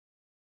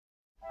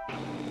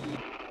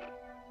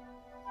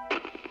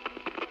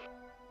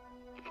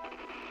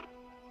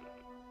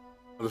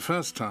The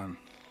first time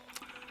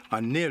I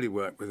nearly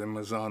worked with him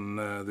was on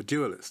The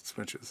Duelists,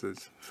 which was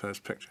his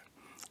first picture.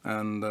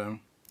 And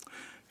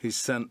he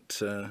sent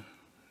the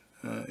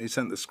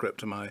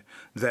script to my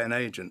then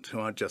agent, who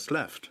I'd just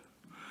left.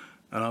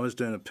 And I was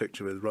doing a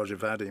picture with Roger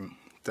Vadim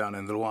down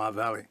in the Loire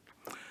Valley.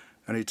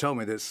 And he told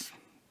me this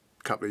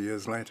a couple of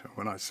years later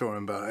when I saw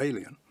him about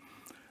Alien.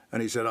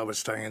 And he said, I was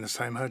staying in the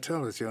same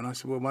hotel as you. And I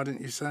said, well, why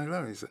didn't you say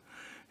hello?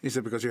 He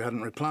said, because you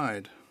hadn't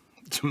replied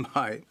to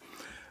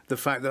the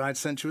fact that I'd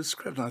sent you a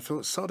script. And I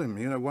thought, sod him,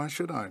 you know, why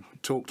should I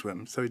talk to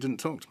him? So he didn't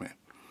talk to me.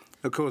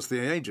 Of course, the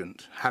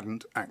agent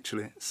hadn't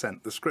actually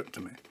sent the script to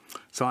me.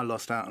 So I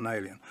lost out on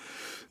Alien.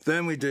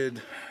 Then we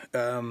did,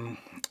 on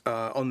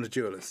The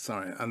Duelist,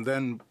 sorry, and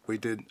then we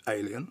did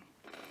Alien.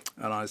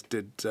 And I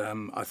did,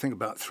 I think,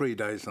 about 3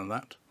 days on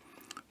that,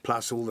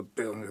 plus all the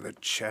building of the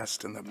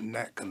chest and the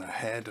neck and the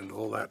head and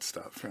all that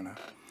stuff, you know.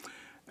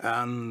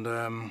 And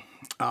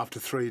after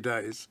 3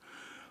 days,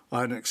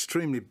 I had an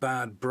extremely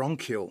bad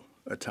bronchial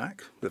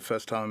attack, the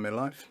first time in my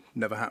life.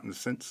 Never happened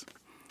since,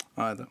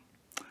 either.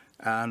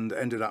 And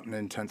ended up in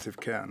intensive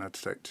care and had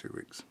to take 2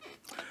 weeks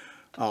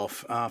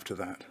off after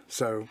that.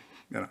 So,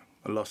 you know,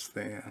 I lost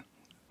the,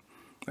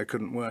 I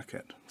couldn't work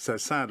it. So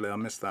sadly, I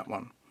missed that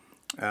one.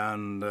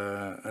 And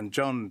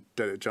John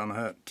did it, John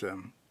Hurt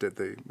did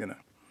the, you know,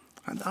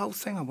 and the whole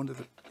thing I wanted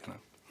to, you know.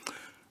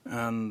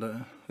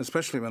 And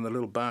especially when the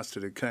little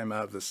bastard who came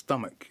out of the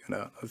stomach, you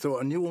know, I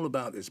thought I knew all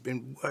about this,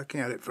 been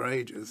working at it for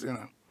ages, you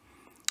know.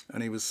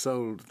 And he was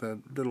sold, the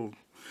little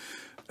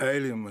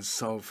alien was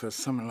sold for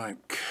something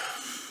like,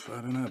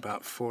 I don't know,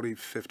 about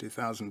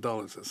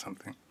 $40,000–50,000 or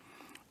something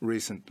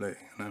recently,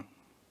 you know.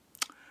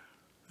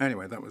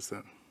 Anyway, that was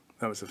the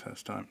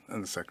first time,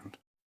 and the second.